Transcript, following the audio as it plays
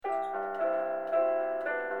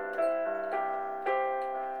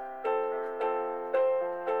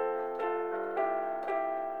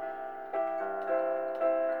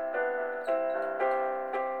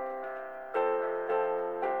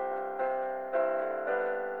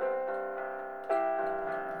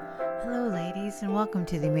Hello, ladies, and welcome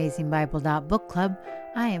to the Amazing Bible Book Club.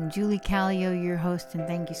 I am Julie Callio, your host, and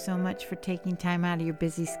thank you so much for taking time out of your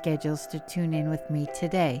busy schedules to tune in with me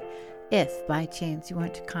today. If, by chance, you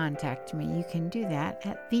want to contact me, you can do that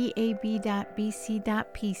at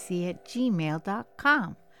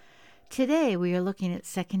thab.bc.pc@gmail.com. Today, we are looking at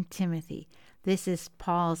 2 Timothy. This is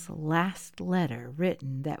Paul's last letter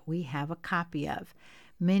written that we have a copy of.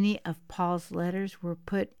 Many of Paul's letters were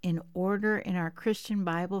put in order in our Christian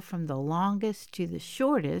Bible from the longest to the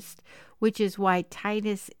shortest, which is why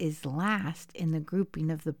Titus is last in the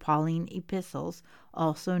grouping of the Pauline epistles,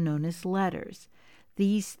 also known as letters.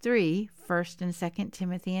 These three, 1st and 2nd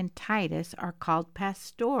Timothy and Titus, are called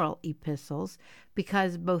pastoral epistles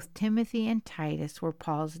because both Timothy and Titus were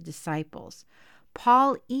Paul's disciples.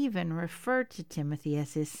 Paul even referred to Timothy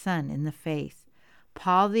as his son in the faith.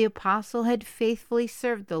 Paul the Apostle had faithfully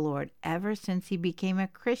served the Lord ever since he became a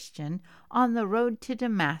Christian on the road to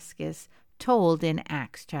Damascus, told in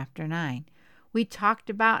Acts chapter 9. We talked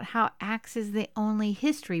about how Acts is the only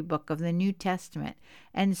history book of the New Testament,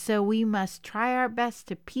 and so we must try our best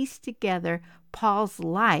to piece together Paul's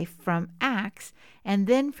life from Acts and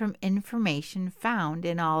then from information found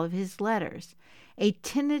in all of his letters. A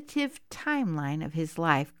tentative timeline of his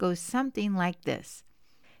life goes something like this.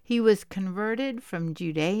 He was converted from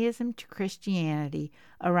Judaism to Christianity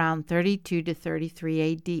around 32 to 33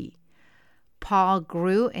 A.D. Paul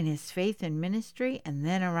grew in his faith and ministry, and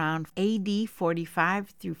then around A.D. 45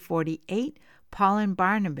 through 48, Paul and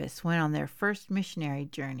Barnabas went on their first missionary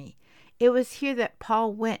journey. It was here that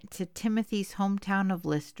Paul went to Timothy's hometown of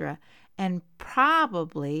Lystra, and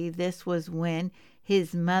probably this was when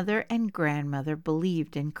his mother and grandmother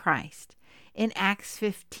believed in Christ. In Acts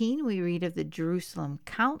 15, we read of the Jerusalem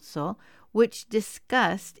Council, which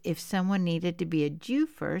discussed if someone needed to be a Jew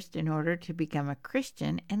first in order to become a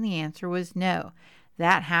Christian, and the answer was no.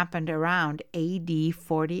 That happened around A.D.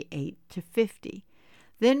 48 to 50.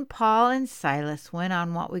 Then Paul and Silas went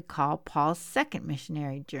on what we call Paul's second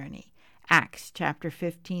missionary journey, Acts chapter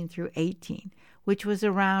 15 through 18, which was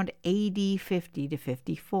around A.D. 50 to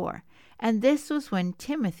 54. And this was when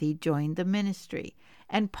Timothy joined the ministry.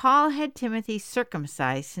 And Paul had Timothy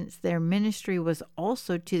circumcised since their ministry was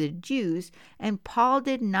also to the Jews, and Paul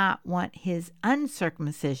did not want his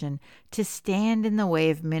uncircumcision to stand in the way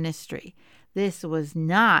of ministry. This was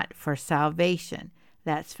not for salvation.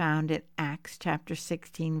 That's found in Acts chapter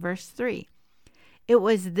 16, verse 3. It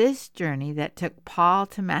was this journey that took Paul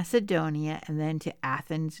to Macedonia and then to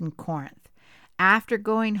Athens and Corinth. After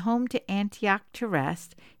going home to Antioch to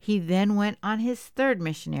rest, he then went on his third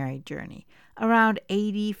missionary journey, around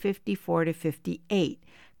A.D. 54 to 58,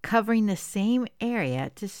 covering the same area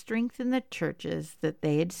to strengthen the churches that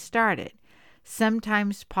they had started.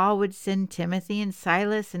 Sometimes Paul would send Timothy and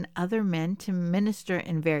Silas and other men to minister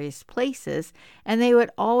in various places, and they would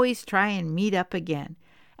always try and meet up again.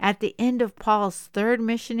 At the end of Paul's third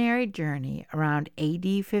missionary journey, around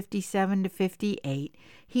A.D. 57 to 58,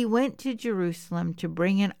 he went to Jerusalem to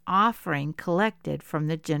bring an offering collected from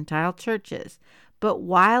the Gentile churches. But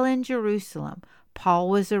while in Jerusalem, Paul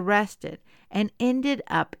was arrested and ended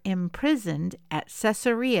up imprisoned at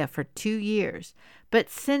Caesarea for 2 years. But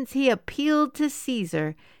since he appealed to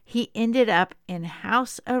Caesar, he ended up in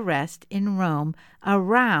house arrest in Rome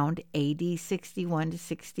around A.D. 61 to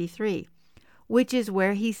 63. Which is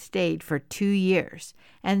where he stayed for 2 years,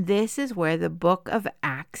 and this is where the book of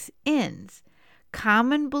Acts ends.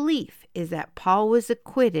 Common belief is that Paul was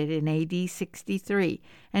acquitted in A.D. 63,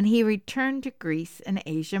 and he returned to Greece and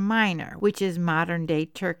Asia Minor, which is modern-day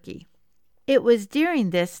Turkey. It was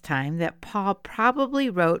during this time that Paul probably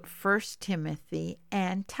wrote 1 Timothy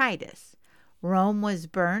and Titus. Rome was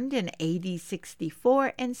burned in A.D.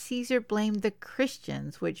 64, and Caesar blamed the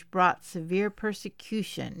Christians, which brought severe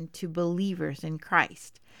persecution to believers in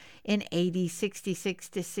Christ. In A.D. 66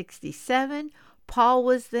 to 67, Paul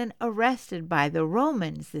was then arrested by the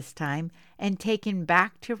Romans this time and taken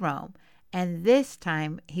back to Rome, and this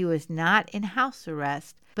time he was not in house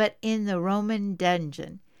arrest, but in the Roman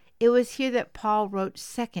dungeon. It was here that Paul wrote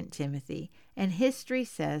 2 Timothy, and history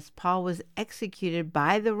says Paul was executed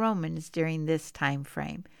by the Romans during this time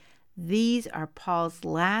frame. These are Paul's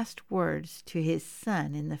last words to his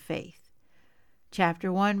son in the faith.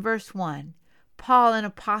 Chapter 1, verse 1. Paul, an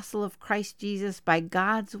apostle of Christ Jesus by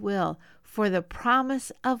God's will, for the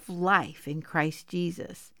promise of life in Christ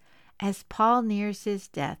Jesus. As Paul nears his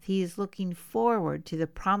death, he is looking forward to the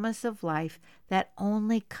promise of life that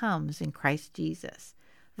only comes in Christ Jesus.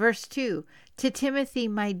 Verse 2, to Timothy,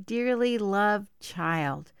 my dearly loved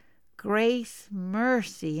child, grace,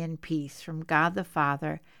 mercy, and peace from God the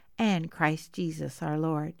Father and Christ Jesus our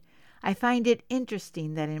Lord. I find it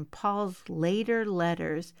interesting that in Paul's later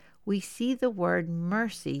letters, we see the word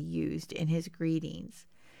mercy used in his greetings.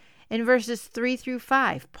 In verses 3 through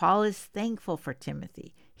 5, Paul is thankful for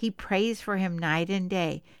Timothy. He prays for him night and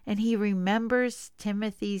day, and he remembers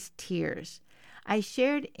Timothy's tears. I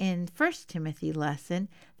shared in 1 Timothy lesson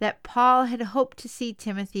that Paul had hoped to see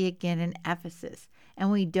Timothy again in Ephesus, and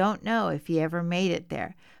we don't know if he ever made it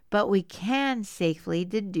there, but we can safely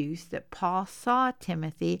deduce that Paul saw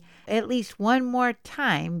Timothy at least one more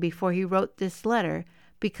time before he wrote this letter,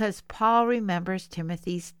 because Paul remembers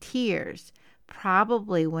Timothy's tears,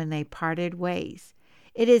 probably when they parted ways.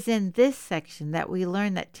 It is in this section that we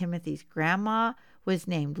learn that Timothy's grandma was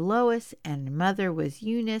named Lois and mother was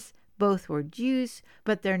Eunice. Both were Jews,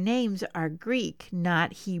 but their names are Greek,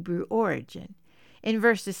 not Hebrew origin. In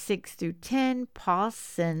verses 6 through 10, Paul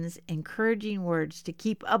sends encouraging words to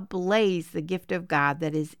keep ablaze the gift of God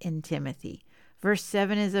that is in Timothy. Verse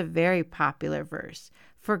 7 is a very popular verse.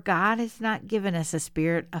 For God has not given us a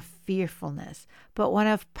spirit of fearfulness, but one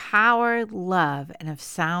of power, love, and of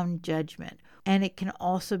sound judgment. And it can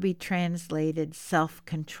also be translated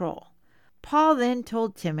self-control. Paul then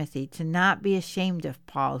told Timothy to not be ashamed of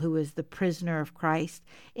Paul, who was the prisoner of Christ.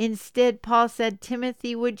 Instead, Paul said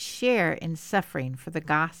Timothy would share in suffering for the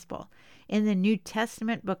gospel. In the New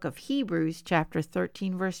Testament book of Hebrews, chapter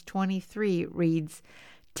 13, verse 23, reads,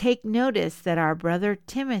 "Take notice that our brother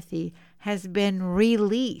Timothy has been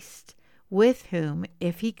released, with whom,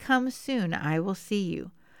 if he comes soon, I will see you."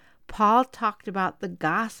 Paul talked about the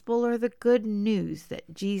gospel, or the good news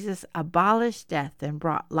that Jesus abolished death and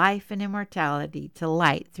brought life and immortality to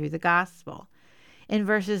light through the gospel. In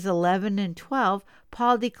verses 11 and 12,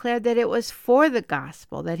 Paul declared that it was for the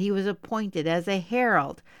gospel that he was appointed as a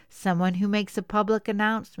herald, someone who makes a public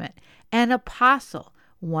announcement, an apostle,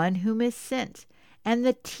 one whom is sent, and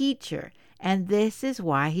the teacher, and this is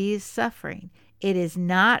why he is suffering. It is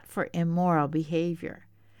not for immoral behavior.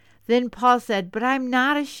 Then Paul said, "But I'm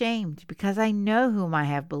not ashamed, because I know whom I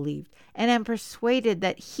have believed, and am persuaded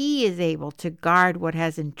that he is able to guard what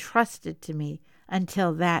has entrusted to me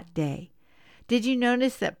until that day." Did you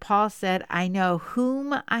notice that Paul said, "I know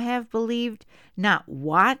whom I have believed," not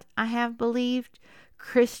what I have believed?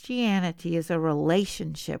 Christianity is a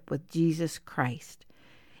relationship with Jesus Christ.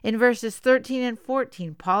 In verses 13 and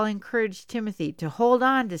 14, Paul encouraged Timothy to hold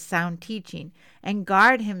on to sound teaching and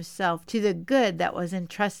guard himself to the good that was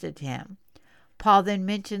entrusted to him. Paul then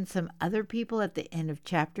mentioned some other people at the end of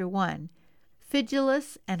chapter 1,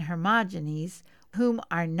 Phygelus and Hermogenes, whom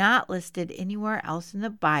are not listed anywhere else in the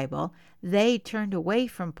Bible. They turned away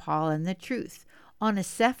from Paul and the truth.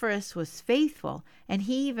 Onesiphorus was faithful, and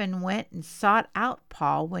he even went and sought out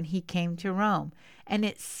Paul when he came to Rome. And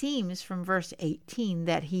it seems from verse 18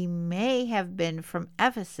 that he may have been from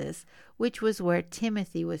Ephesus, which was where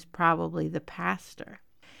Timothy was probably the pastor.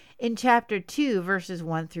 In chapter 2, verses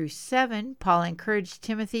 1 through 7, Paul encouraged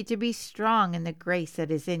Timothy to be strong in the grace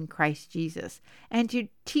that is in Christ Jesus, and to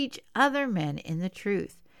teach other men in the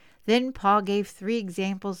truth. Then Paul gave 3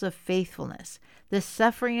 examples of faithfulness: the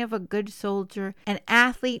suffering of a good soldier, an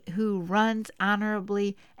athlete who runs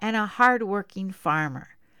honorably, and a hard-working farmer.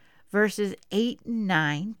 Verses 8 and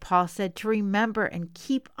 9, Paul said to remember and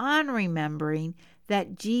keep on remembering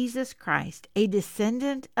that Jesus Christ, a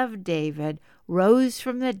descendant of David, rose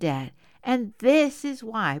from the dead, and this is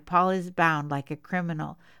why Paul is bound like a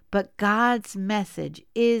criminal, but God's message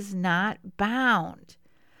is not bound.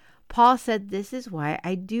 Paul said, "This is why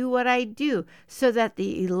I do what I do, so that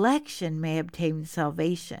the election may obtain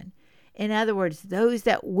salvation." In other words, those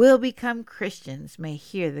that will become Christians may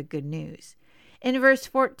hear the good news. In verse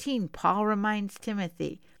 14, Paul reminds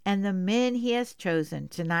Timothy and the men he has chosen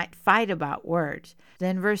to not fight about words.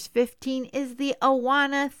 Then verse 15 is the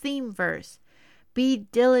Awana theme verse. "Be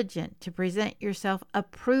diligent to present yourself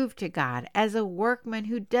approved to God as a workman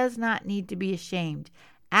who does not need to be ashamed,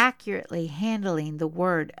 accurately handling the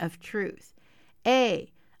word of truth."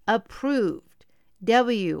 A, approved.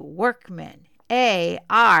 W, workman. A,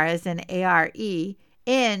 R as in A-R-E.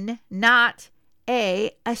 N, not.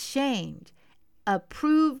 A, ashamed.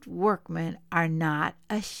 Approved workmen are not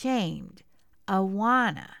ashamed.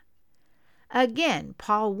 Awana. Again,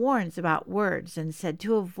 Paul warns about words and said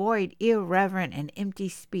to avoid irreverent and empty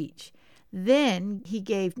speech. Then he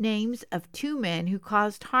gave names of 2 men who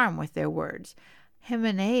caused harm with their words.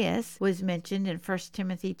 Hymenaeus was mentioned in 1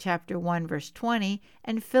 Timothy chapter 1, verse 20,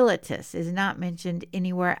 and Philetus is not mentioned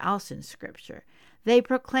anywhere else in Scripture. They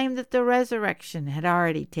proclaimed that the resurrection had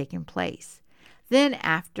already taken place. Then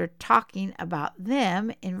after talking about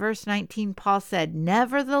them, in verse 19, Paul said,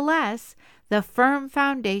 "Nevertheless, the firm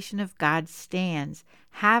foundation of God stands,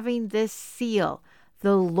 having this seal,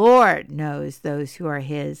 The Lord knows those who are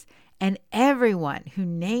his, and everyone who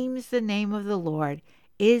names the name of the Lord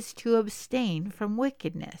is to abstain from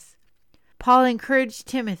wickedness. Paul encouraged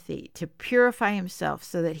Timothy to purify himself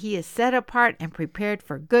so that he is set apart and prepared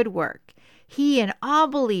for good work. He and all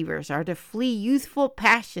believers are to flee youthful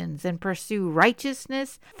passions and pursue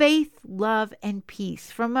righteousness, faith, love, and peace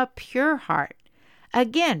from a pure heart.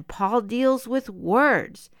 Again, Paul deals with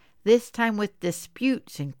words, this time with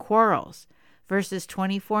disputes and quarrels. Verses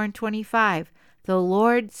 24 and 25, the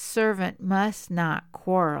Lord's servant must not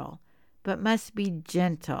quarrel, but must be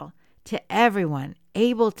gentle to everyone,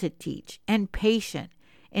 able to teach, and patient,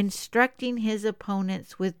 instructing his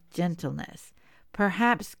opponents with gentleness.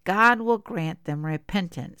 Perhaps God will grant them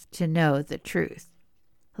repentance to know the truth.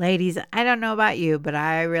 Ladies, I don't know about you, but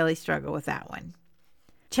I really struggle with that one.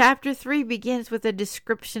 Chapter 3 begins with a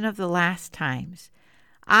description of the last times.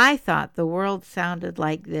 I thought the world sounded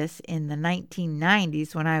like this in the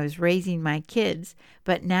 1990s when I was raising my kids,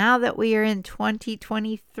 but now that we are in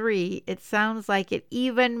 2023, it sounds like it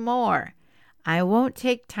even more. I won't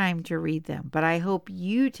take time to read them, but I hope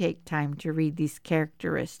you take time to read these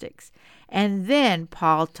characteristics. And then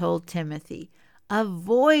Paul told Timothy,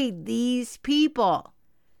 avoid these people.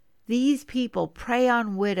 These people prey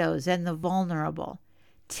on widows and the vulnerable.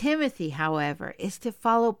 Timothy, however, is to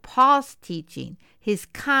follow Paul's teaching, his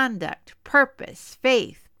conduct, purpose,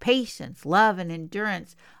 faith, patience, love, and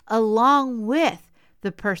endurance, along with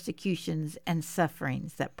the persecutions and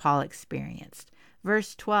sufferings that Paul experienced.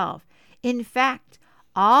 Verse 12, in fact,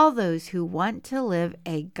 all those who want to live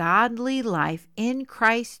a godly life in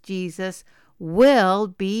Christ Jesus will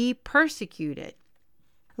be persecuted.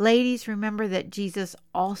 Ladies, remember that Jesus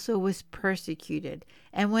also was persecuted,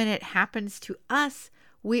 and when it happens to us,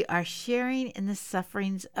 we are sharing in the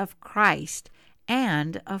sufferings of Christ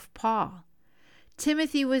and of Paul.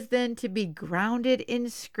 Timothy was then to be grounded in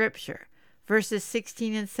Scripture. Verses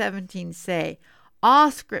 16 and 17 say,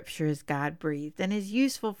 all Scripture is God-breathed and is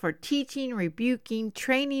useful for teaching, rebuking,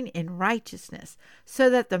 training in righteousness, so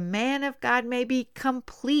that the man of God may be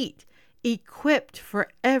complete, equipped for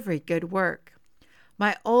every good work.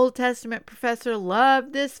 My Old Testament professor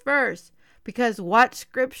loved this verse because what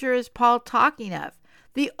Scripture is Paul talking of?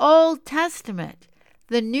 The Old Testament.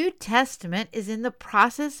 The New Testament is in the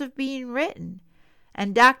process of being written.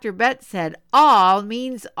 And Dr. Betts said, all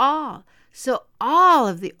means all. So all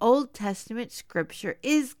of the Old Testament Scripture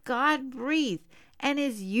is God-breathed and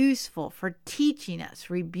is useful for teaching us,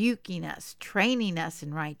 rebuking us, training us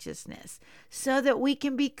in righteousness, so that we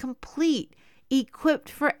can be complete, equipped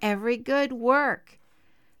for every good work.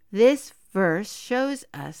 This verse shows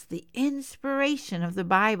us the inspiration of the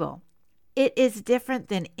Bible. It is different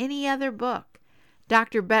than any other book.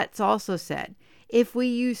 Dr. Betts also said, if we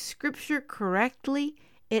use Scripture correctly,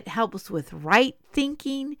 it helps with right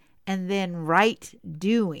thinking and then right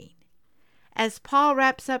doing. As Paul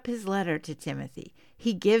wraps up his letter to Timothy,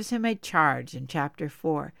 he gives him a charge in chapter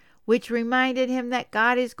 4, which reminded him that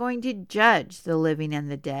God is going to judge the living and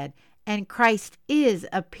the dead, and Christ is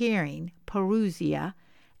appearing, parousia,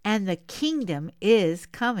 and the kingdom is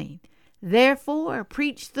coming. Therefore,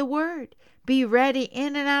 preach the word. Be ready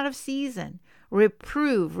in and out of season.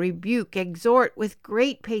 Reprove, rebuke, exhort with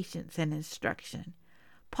great patience and instruction.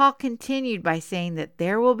 Paul continued by saying that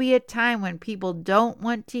there will be a time when people don't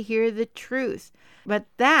want to hear the truth, but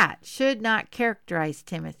that should not characterize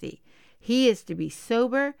Timothy. He is to be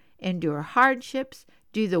sober, endure hardships,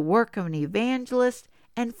 do the work of an evangelist,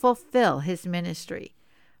 and fulfill his ministry.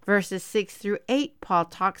 Verses 6 through 8, Paul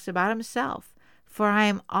talks about himself. For I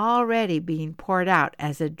am already being poured out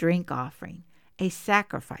as a drink offering, a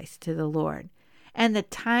sacrifice to the Lord, and the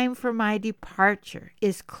time for my departure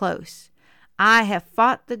is close. I have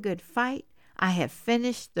fought the good fight. I have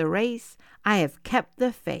finished the race. I have kept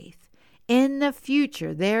the faith. In the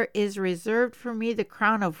future there is reserved for me the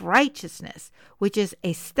crown of righteousness, which is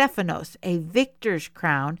a Stephanos, a victor's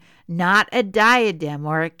crown, not a diadem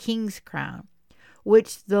or a king's crown,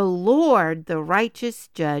 which the Lord, the righteous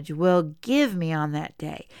judge, will give me on that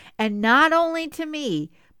day, and not only to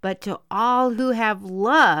me, but to all who have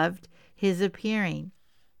loved his appearing.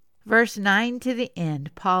 Verse 9 to the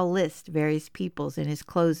end, Paul lists various peoples in his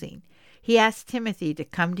closing. He asks Timothy to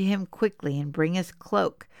come to him quickly and bring his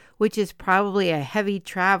cloak, which is probably a heavy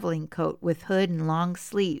traveling coat with hood and long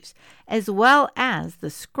sleeves, as well as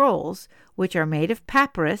the scrolls, which are made of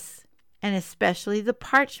papyrus, and especially the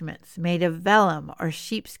parchments made of vellum or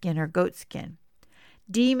sheepskin or goatskin.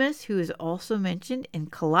 Demas, who is also mentioned in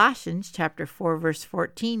Colossians chapter 4, verse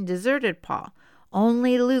 14, deserted Paul.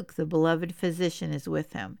 Only Luke, the beloved physician, is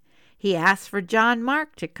with him. He asks for John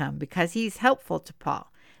Mark to come because he's helpful to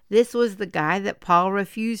Paul. This was the guy that Paul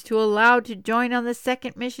refused to allow to join on the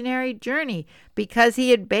second missionary journey because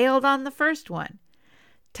he had bailed on the first one.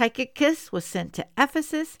 Tychicus was sent to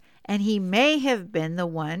Ephesus, and he may have been the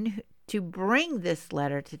one to bring this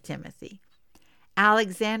letter to Timothy.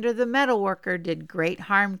 Alexander the metalworker did great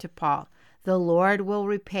harm to Paul. The Lord will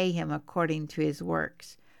repay him according to his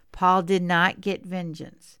works. Paul did not get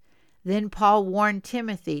vengeance. Then Paul warned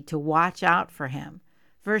Timothy to watch out for him.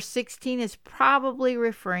 Verse 16 is probably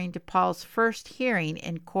referring to Paul's first hearing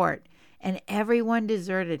in court, and everyone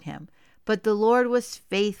deserted him. But the Lord was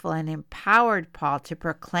faithful and empowered Paul to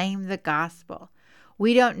proclaim the gospel.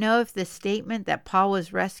 We don't know if the statement that Paul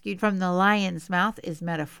was rescued from the lion's mouth is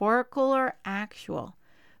metaphorical or actual.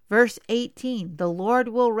 Verse 18, the Lord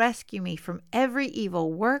will rescue me from every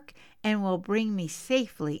evil work and will bring me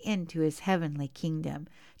safely into his heavenly kingdom.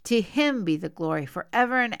 To him be the glory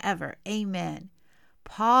forever and ever. Amen.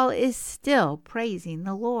 Paul is still praising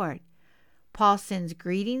the Lord. Paul sends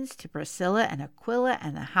greetings to Priscilla and Aquila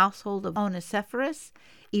and the household of Onesiphorus.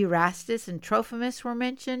 Erastus and Trophimus were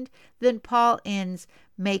mentioned. Then Paul ends,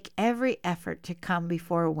 make every effort to come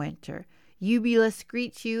before winter. Eubulus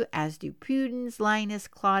greets you, as do Pudens, Linus,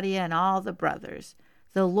 Claudia, and all the brothers.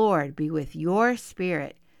 The Lord be with your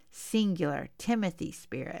spirit, singular, Timothy's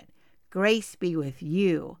spirit. Grace be with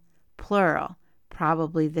you, plural,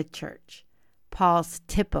 probably the church. Paul's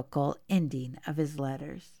typical ending of his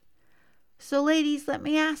letters. So, ladies, let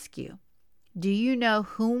me ask you, do you know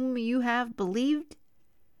whom you have believed?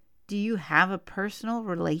 Do you have a personal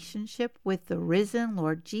relationship with the risen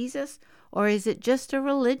Lord Jesus, or is it just a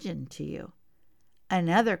religion to you?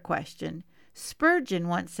 Another question. Spurgeon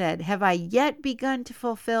once said, have I yet begun to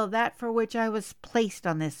fulfill that for which I was placed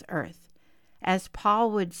on this earth? As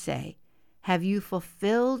Paul would say, have you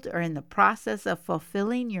fulfilled or in the process of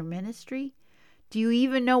fulfilling your ministry? Do you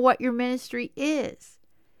even know what your ministry is?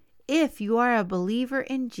 If you are a believer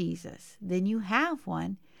in Jesus, then you have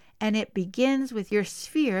one, and it begins with your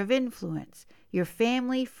sphere of influence, your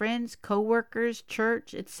family, friends, co-workers,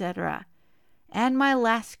 church, etc. And my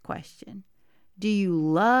last question, do you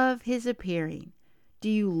love his appearing? Do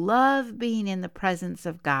you love being in the presence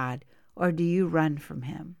of God, or do you run from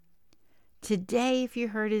him? Today, if you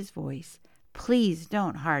heard his voice, please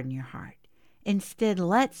don't harden your heart. Instead,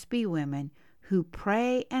 let's be women who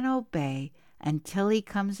pray and obey until he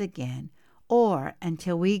comes again, or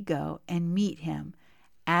until we go and meet him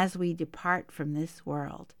as we depart from this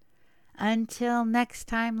world. Until next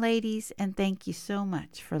time, ladies, and thank you so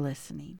much for listening.